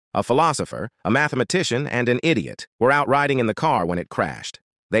A philosopher, a mathematician, and an idiot were out riding in the car when it crashed.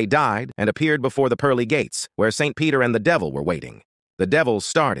 They died and appeared before the Pearly Gates, where St. Peter and the devil were waiting. The devil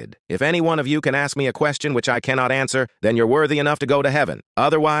started, "If any one of you can ask me a question which I cannot answer, then you're worthy enough to go to heaven.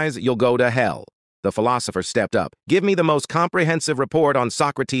 Otherwise, you'll go to hell." The philosopher stepped up. "Give me the most comprehensive report on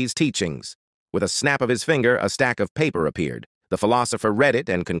Socrates' teachings." With a snap of his finger, a stack of paper appeared. The philosopher read it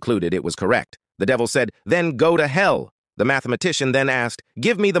and concluded it was correct. The devil said, "Then go to hell." The mathematician then asked,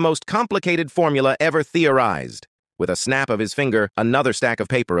 "Give me the most complicated formula ever theorized." With a snap of his finger, another stack of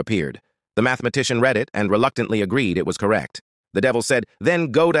paper appeared. The mathematician read it and reluctantly agreed it was correct. The devil said,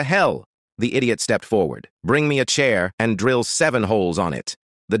 "Then go to hell." The idiot stepped forward. "Bring me a chair and drill 7 holes on it."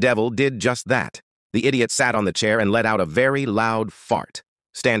 The devil did just that. The idiot sat on the chair and let out a very loud fart.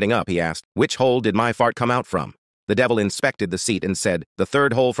 Standing up, he asked, "Which hole did my fart come out from?" The devil inspected the seat and said, "The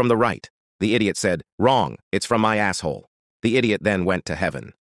 3rd hole from the right." The idiot said, "Wrong, it's from my asshole." The idiot then went to heaven.